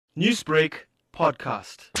Newsbreak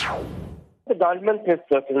Podcast. The government is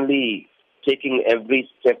certainly taking every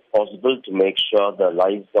step possible to make sure the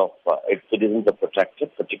lives of its citizens are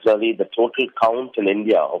protected, particularly the total count in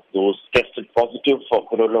India of those tested positive for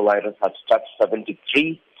coronavirus has touched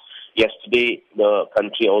 73. Yesterday, the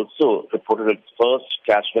country also reported its first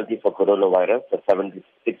casualty for coronavirus, a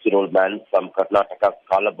 76-year-old man from Karnataka's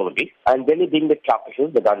Kalaburgi. And Delhi being the capital,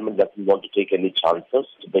 the government doesn't want to take any chances.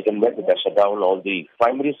 To begin with, they shut down all the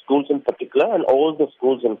primary schools in particular, and all the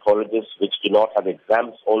schools and colleges which do not have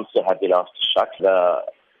exams also have been asked to shut. The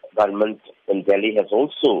government in Delhi has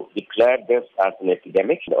also declared this as an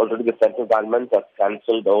epidemic. Already the central government has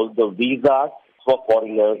cancelled all the visas for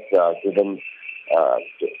foreigners given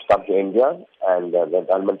to come to India, and the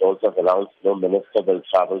government also has announced no minister will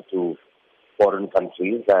travel to foreign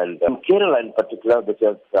countries. And in Kerala in particular, which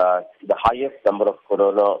has the highest number of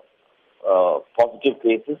corona positive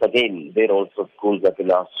cases, again, there also schools have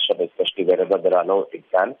been asked to shut, especially wherever there are no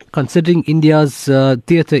exams. Considering India's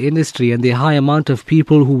theatre industry and the high amount of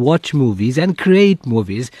people who watch movies and create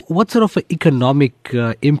movies, what sort of economic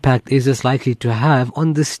impact is this likely to have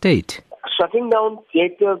on the state? Shutting down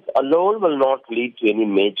theatres alone will not lead to any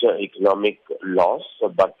major economic loss,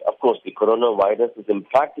 but of course the coronavirus's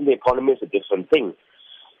impact in the economy is a different thing.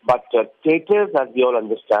 But theatres, as we all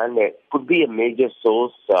understand, could be a major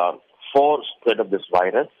source for spread of this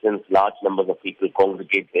virus, since large numbers of people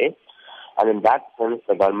congregate there. And in that sense,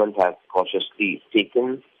 the government has cautiously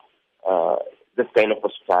taken this kind of a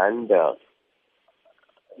stand,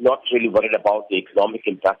 not really worried about the economic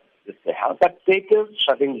impact this may have. But theatres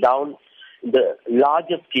shutting down in the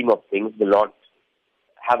larger scheme of things will not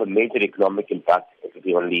have a major economic impact. It will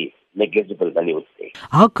be only negligible, then you would say.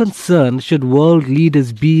 How concerned should world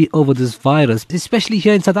leaders be over this virus, especially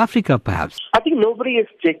here in South Africa, perhaps? I think nobody is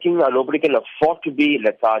nobody can afford to be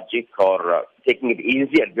lethargic or taking it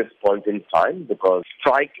easy at this point in time, because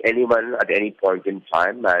strike anyone at any point in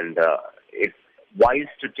time, and it's wise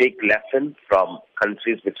to take lessons from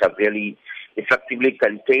countries which have really effectively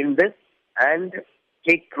contained this and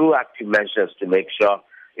take proactive measures to make sure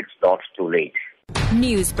it's not too late.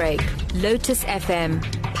 Newsbreak, Lotus FM,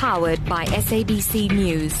 powered by SABC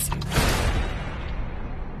News.